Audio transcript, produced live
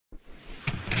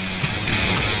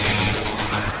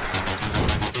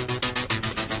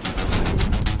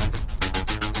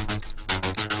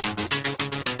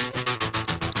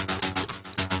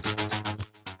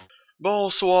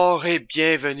Bonsoir et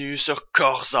bienvenue sur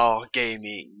Corsair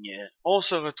Gaming. On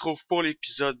se retrouve pour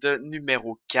l'épisode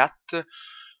numéro 4.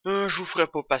 Je vous ferai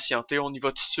pas patienter, on y va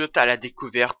tout de suite à la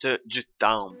découverte du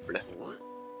temple.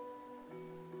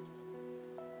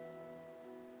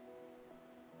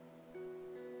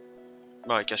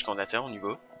 Bon, qu'est-ce qu'on attend? On y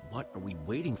va. What are we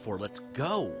waiting for? Let's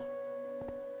go!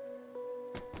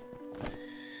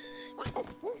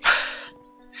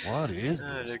 What is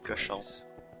Le this cochon. place?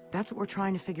 That's what we're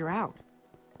trying to figure out.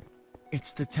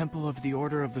 It's the Temple of the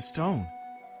Order of the Stone.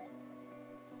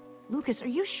 Lucas, are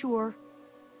you sure?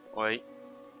 Oui.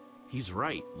 He's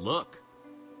right. Look.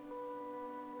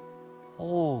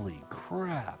 Holy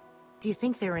crap. Do you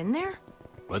think they're in there?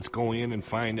 Let's go in and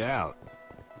find out.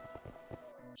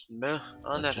 Ben,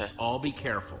 en Let's avant. just all be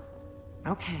careful.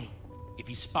 Okay. If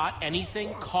you spot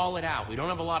anything, call it out. We don't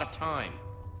have a lot of time.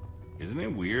 Isn't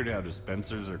it weird how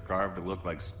dispensers are carved to look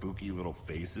like spooky little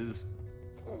faces?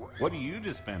 What do you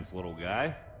dispense, little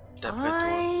guy? D'après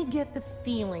toi. I get the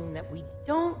feeling that we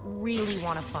don't really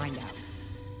want to find out.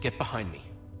 Get behind me.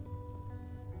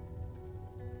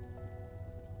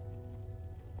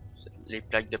 Les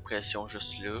plaques de pression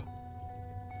juste là.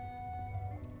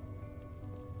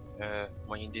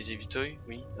 Moyen de les éviter?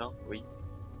 Oui, non, oui.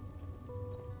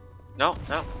 Non,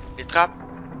 non, les trappes.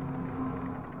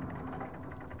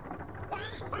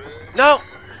 Non!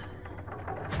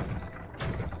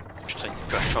 Putain de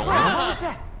cochon. What was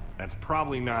that? That's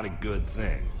probably not a good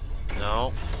thing.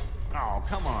 Non. Oh,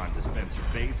 come on, dispenser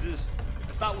faces.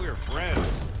 I thought we were friends.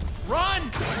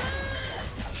 Run!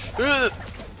 Euh.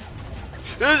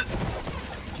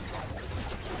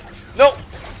 Non!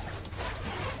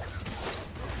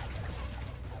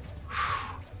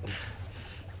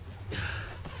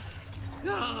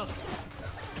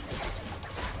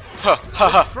 Ha ha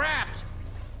ha! Trapped!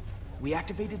 We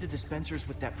activated the dispensers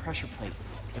with that pressure plate.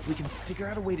 If we can figure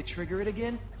out a way to trigger it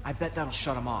again, I bet that'll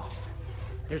shut them off.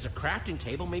 There's a crafting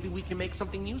table. Maybe we can make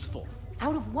something useful.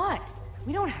 Out of what?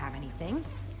 We don't have anything.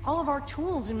 All of our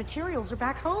tools and materials are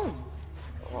back home.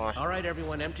 Ouais. All right,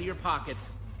 everyone, empty your pockets.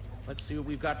 Let's see what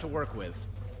we've got to work with.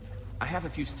 I have a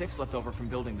few sticks left over from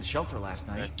building the shelter last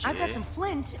night. Ok. I've got some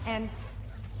flint and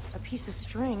a piece of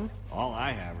string. All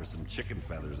I have are some chicken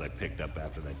feathers I picked up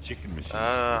after that chicken machine.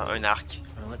 Un arc.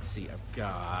 Let's see. I've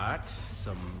got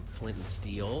some flint and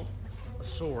steel, a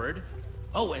sword.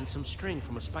 Oh, and some string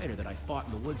from a spider that I fought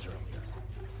in the woods earlier.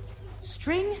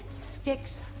 String,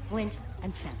 sticks, flint,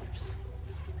 and feathers.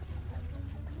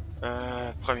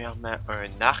 Premièrement,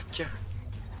 un arc.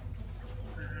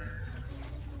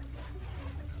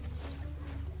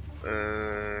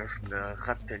 Je me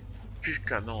rappelle plus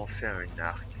comment on fait un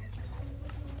arc.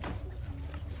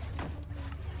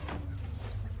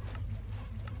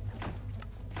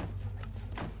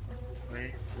 Oui,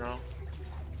 non.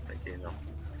 Ok, non.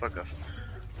 Pas grave.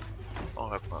 On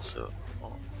reprend ça.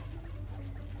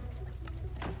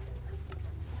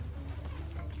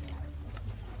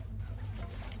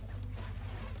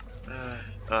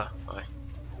 Ouais.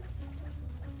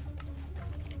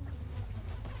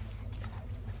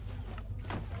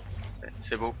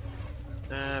 C'est beau.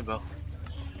 Bon.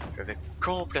 J'avais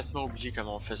complètement oublié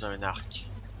comment on faisait un arc.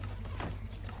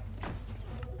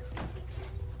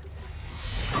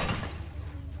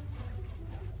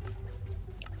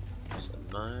 Ça de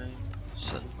même,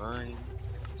 ça de même,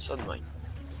 ça de même.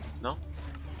 Non?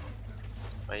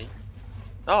 Oui.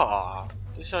 Ah!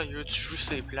 T'es sérieux, tu joues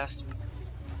ces places, toi?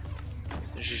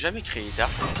 J'ai jamais créé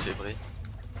d'arc, c'est vrai.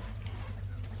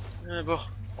 Bon,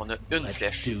 on a une Let's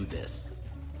flèche. do this.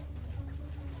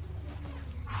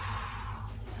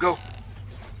 Go!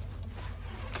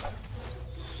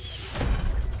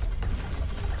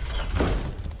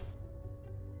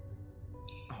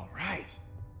 All right.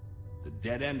 The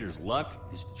Dead Ender's luck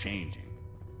is changing.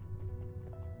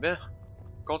 Ben,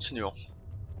 continuons.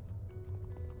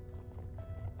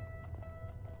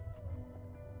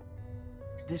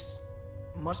 This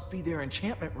must be their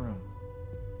enchantment room.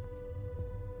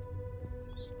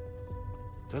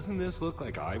 Doesn't this look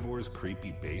like Ivor's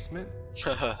creepy basement?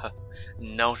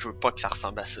 Non, je veux pas que ça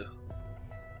ressemble à ça.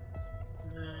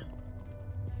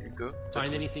 Les gars,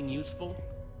 Find anything useful?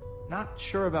 Not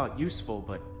sure about useful,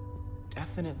 but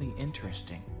definitely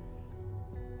interesting.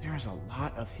 There is a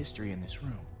lot of history in this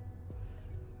room.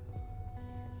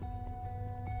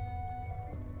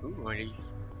 Ouh, un livre.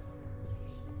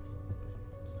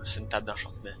 C'est une table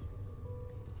d'enchantement.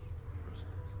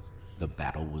 The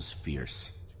battle was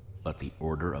fierce, but the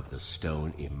Order of the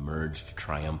Stone emerged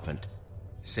triumphant,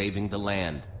 saving the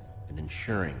land and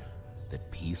ensuring that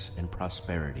peace and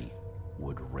prosperity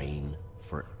would reign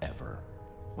forever.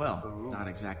 Well, not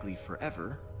exactly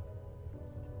forever.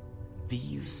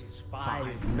 These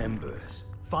Five members,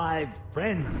 5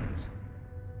 friends.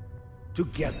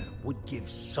 Together would give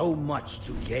so much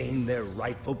to gain their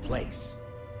rightful place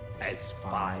as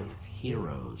 5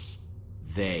 heroes.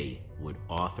 They would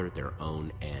author their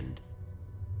own end.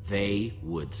 They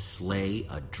would slay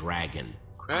a dragon.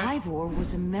 Quoi? Ivor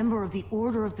was a member of the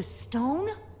Order of the Stone?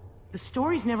 The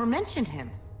stories never mentioned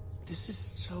him. This is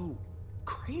so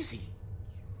crazy.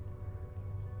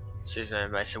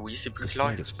 Oui, c'est plus This clair.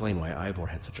 might explain why Ivor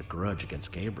had such a grudge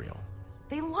against Gabriel.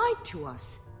 They lied to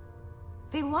us.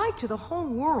 They lied to the whole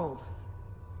world.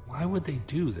 Why would they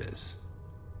do this?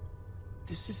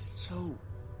 This is so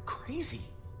crazy.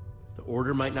 The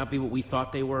Order might not be what we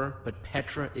thought they were, but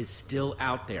Petra is still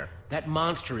out there. That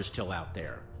monster is still out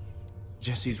there.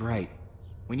 Jesse's right.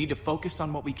 We need to focus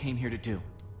on what we came here to do.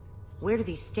 Where do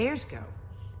these stairs go?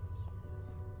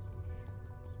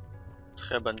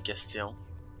 Très bonne question.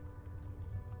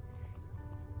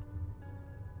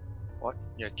 Ouais,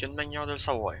 il n'y a qu'une manière de le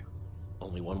savoir.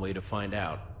 Only one way to find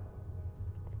out.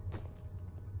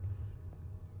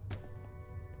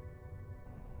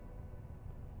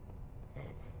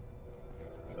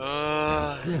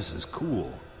 This is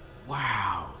cool.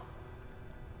 Wow.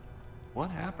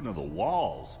 What happened to the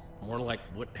walls? More like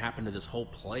what happened to this whole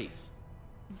place.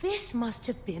 This must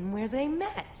have been where they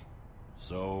met.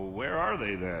 So, where are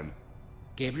they then?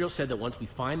 Gabriel said that once we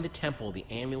find the temple, the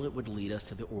amulet would lead us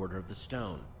to the Order of the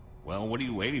Stone. Well, what are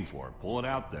you waiting for? Pull it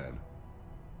out then.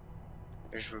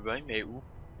 Je veux bien, mais où?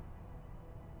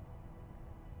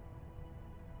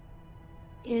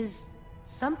 Is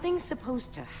something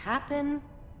supposed to happen?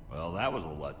 Well, that was a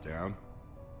letdown.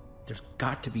 There's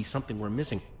got to be something we're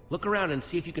missing. Look around and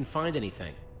see if you can find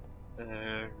anything.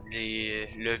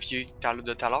 Le vieux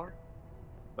de tout à l'heure?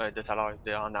 Ouais, de tout à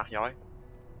l'heure, en arrière.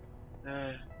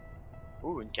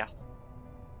 Une carte.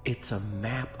 It's a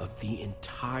map of the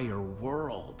entire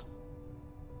world.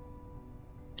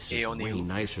 This Et is on est way où?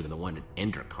 nicer than the one at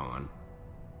Endercon.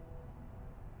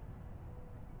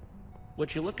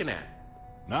 What you looking at?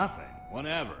 Nothing.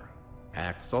 Whatever.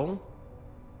 Axel?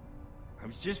 I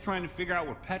was just trying to figure out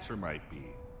where Petra might be.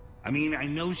 I mean, I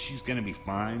know she's gonna be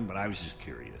fine, but I was just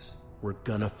curious. We're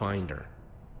gonna find her.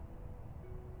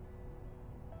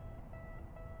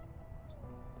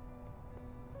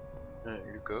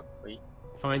 Lucas, oui.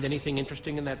 Find anything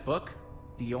interesting in that book?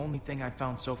 The only thing I've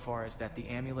found so far is that the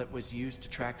amulet was used to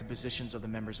track the positions of the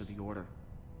members of the Order.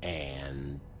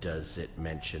 And does it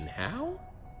mention how?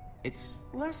 It's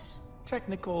less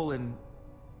technical and,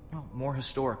 well, more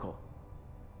historical.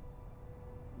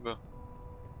 Bon.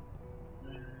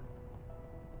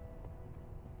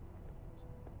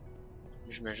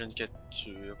 J'imagine que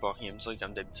tu vas rien me dire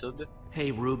comme d'habitude.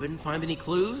 Hey, Ruben, find any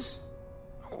clues?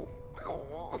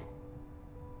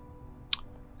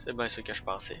 C'est bien ce que je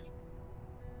pensais.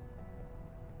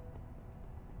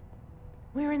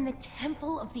 We're in the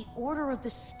Temple of the Order of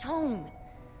the Stone.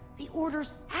 The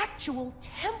Order's actual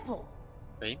temple.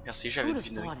 Oui, merci, j'avais Who'd have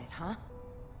deviné. thought it, huh?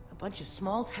 A bunch of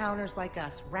small towners like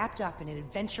us wrapped up in an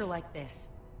adventure like this.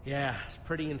 Yeah, it's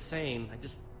pretty insane. I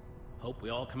just hope we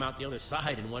all come out the other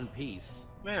side in one piece.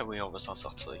 Mais oui, on va s'en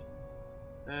sortir.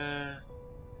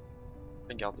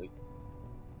 Regardez.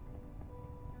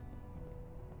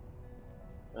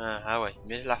 Ah ouais,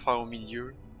 mets l'affaire au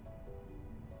milieu.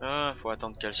 Ah, faut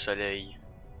attendre que le soleil.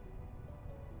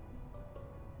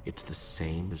 It's the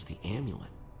same as the amulet.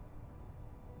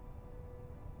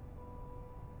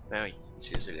 Ben oui,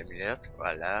 utiliser l'amulette,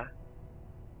 voilà.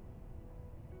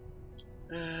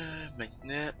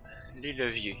 Maintenant, les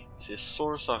leviers. C'est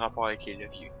sûr ce rapport avec les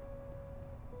leviers.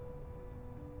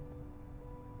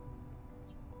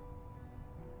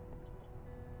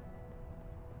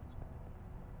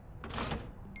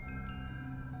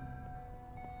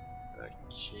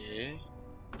 Ok.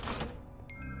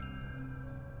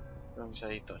 Donc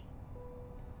ça éteint.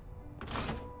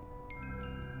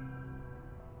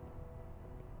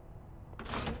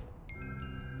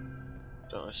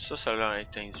 Donc ça l'a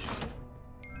éteint.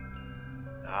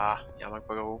 Ah, il en manque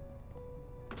pas gros.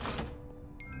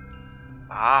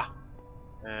 Ah!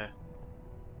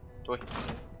 Toi.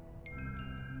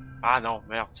 Ah non,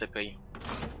 merde, c'est payé.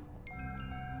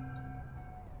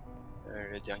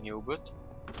 Le dernier au bout.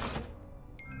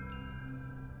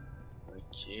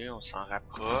 Ok, on s'en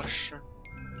rapproche.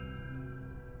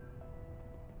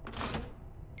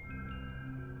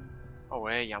 Ah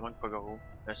ouais, il en manque pas gros.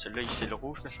 Celui-là, c'est le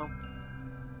rouge, me semble.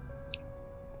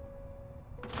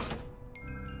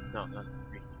 Non, non,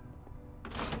 lui.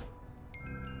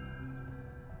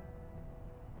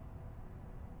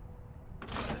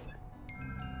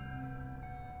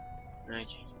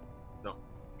 Ok. Non,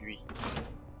 lui.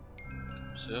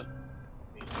 Comme ça.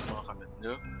 Lui. On le ramène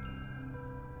là.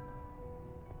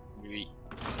 Lui,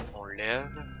 on le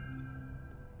lève.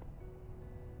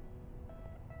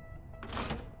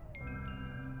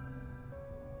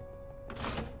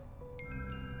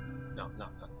 Non, non,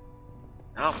 non.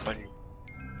 Non, pas lui.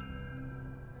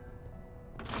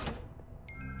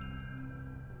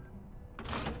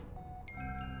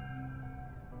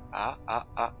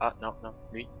 Ah, non, non,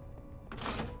 lui.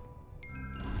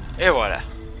 Et voilà.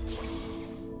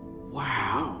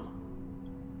 Wow.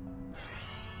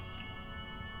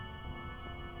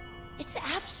 It's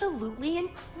absolutely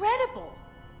incredible.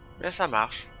 Mais ça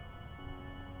marche.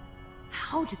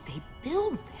 How did they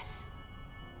build this?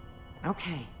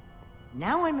 Okay,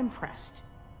 now I'm impressed.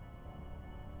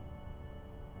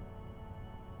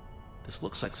 This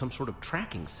looks like some sort of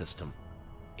tracking system.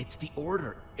 It's the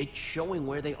Order. It's showing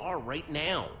where they are right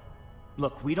now.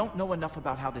 Look, we don't know enough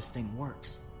about how this thing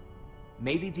works.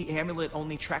 Maybe the amulet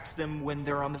only tracks them when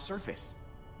they're on the surface.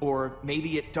 Or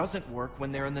maybe it doesn't work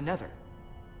when they're in the Nether.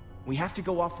 We have to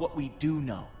go off what we do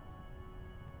know.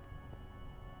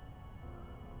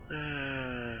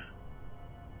 There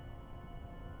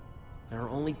are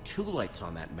only 2 lights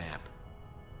on that map.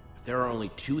 If there are only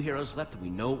 2 heroes left, then we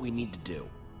know what we need to do.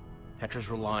 Petra's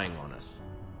relying on us.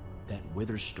 That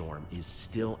Wither Storm is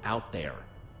still out there.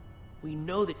 We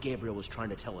know that Gabriel was trying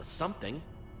to tell us something.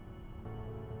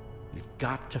 We've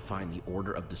got to find the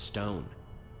Order of the Stone.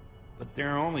 But there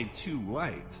are only 2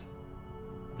 lights.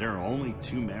 There are only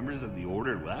 2 members of the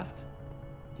Order left?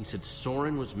 He said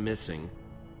Soren was missing.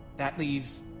 That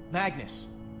leaves Magnus.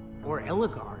 Or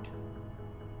Ellegard.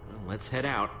 Well, let's head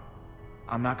out.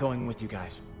 I'm not going with you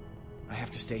guys. I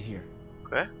have to stay here.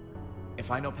 Okay.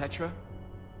 If I know Petra,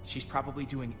 she's probably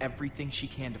doing everything she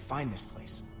can to find this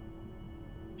place.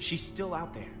 She's still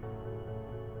out there.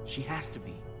 She has to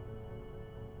be.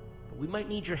 But we might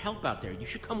need your help out there. You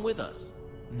should come with us.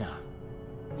 Nah,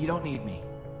 you don't need me.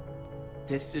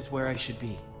 This is where I should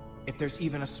be. If there's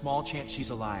even a small chance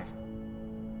she's alive,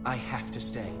 I have to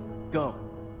stay. Go.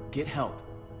 Get help.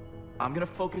 I'm gonna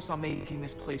focus on making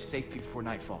this place safe before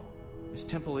nightfall. This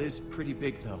temple is pretty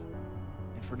big, though.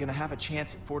 If we're gonna have a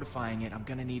chance at fortifying it, I'm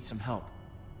gonna need some help.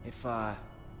 If,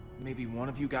 maybe one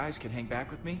of you guys can hang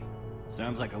back with me?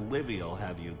 Sounds like Olivia will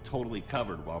have you totally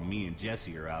covered while me and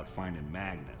Jesse are out finding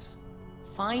Magnus.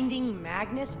 Finding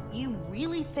Magnus? You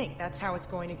really think that's how it's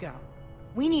going to go?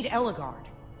 We need Ellegard.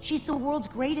 She's the world's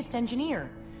greatest engineer.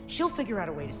 She'll figure out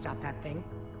a way to stop that thing.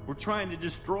 We're trying to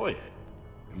destroy it.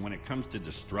 And when it comes to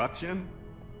destruction,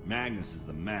 Magnus is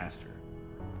the master.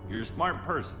 You're a smart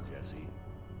person, Jesse.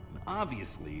 And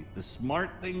obviously, the smart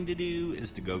thing to do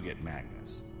is to go get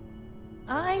Magnus.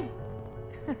 I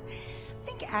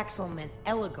think Axel meant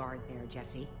Ellegard there,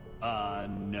 Jesse.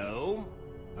 No.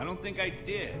 I don't think I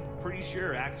did. Pretty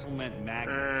sure Axel meant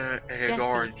Magnus.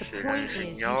 Ellegard, Jesse, c'est the point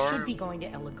is, you l'ingénieur. should be going to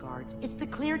Ellegard's. It's the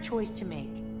clear choice to make.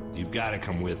 You've got to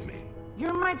come with me.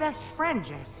 You're my best friend,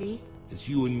 Jesse. It's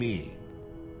you and me.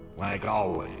 Like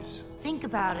always. Think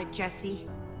about it, Jesse.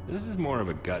 This is more of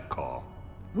a gut call.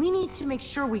 We need to make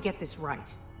sure we get this right.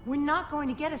 We're not going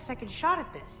to get a second shot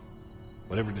at this.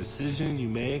 Whatever decision you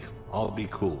make, I'll be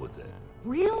cool with it.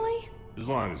 Really? As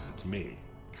long as it's me.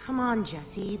 Come on,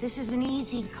 Jesse. This is an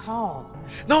easy call.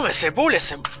 Non, mais c'est beau,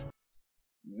 laissez-moi.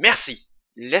 Merci.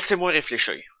 Laissez-moi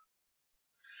réfléchir.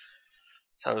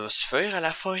 Ça va se faire à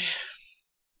la fin.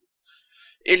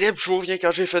 Et libre, je vous reviens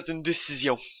quand j'ai fait une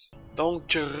décision.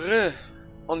 Donc,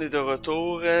 on est de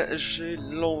retour. J'ai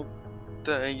longtemps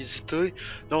hésité.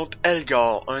 Donc,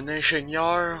 Elgar, un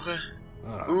ingénieur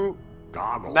ou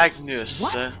Goggles. Magnus,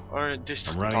 What? un I'm running out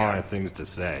destructeur. of things to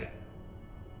say.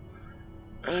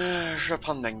 Je vais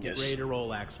prendre Get Magnus. ready to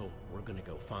roll, Axel. We're gonna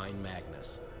go find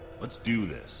Magnus. Let's do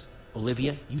this.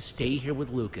 Olivia, you stay here with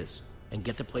Lucas and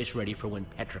get the place ready for when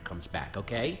Petra comes back,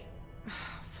 okay?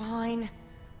 Fine.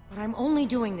 But I'm only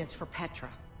doing this for Petra.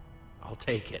 I'll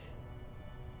take it.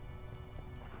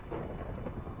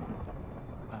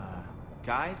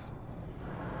 Guys?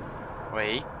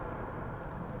 Oui.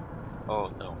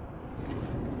 Oh, non.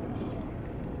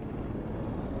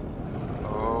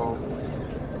 Oh.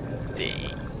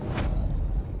 Dang.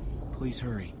 Please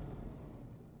hurry.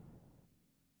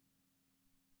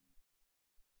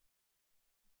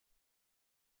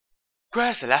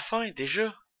 Quoi, c'est la fin,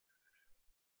 déjà?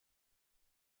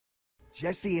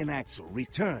 Jesse and Axel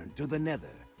return to the Nether,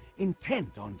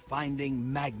 intent on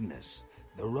finding Magnus,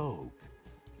 the rogue,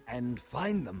 and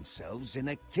find themselves in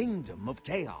a kingdom of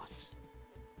chaos,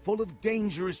 full of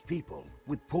dangerous people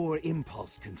with poor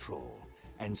impulse control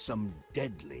and some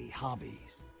deadly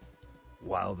hobbies.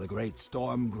 While the great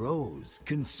storm grows,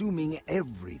 consuming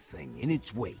everything in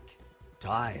its wake,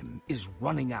 Time is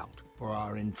running out for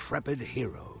our intrepid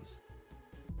heroes.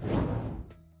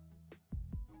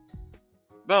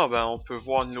 Bon, ben, on peut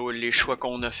voir les choix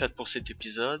qu'on a fait pour cet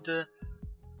épisode.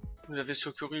 Vous avez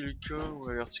secouru Lucas ou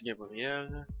averti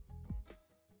Gabriel.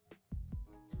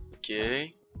 Ok.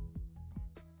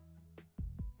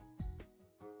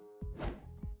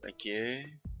 Ok.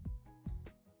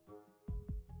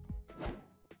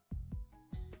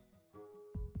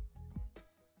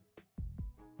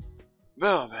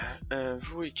 Bon, ben,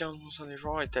 vous et 15% des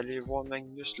joueurs est allé voir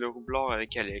Magnus le Roublard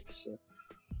avec Alex.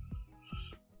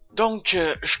 Donc,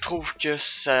 je trouve que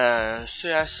ça,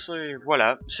 c'est assez,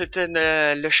 voilà, c'était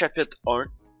le chapitre 1,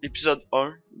 l'épisode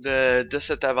 1 de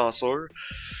cette aventure.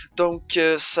 Donc,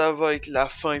 ça va être la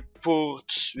fin pour tout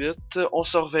de suite. On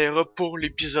se reverra pour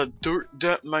l'épisode 2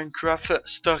 de Minecraft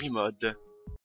Story Mode.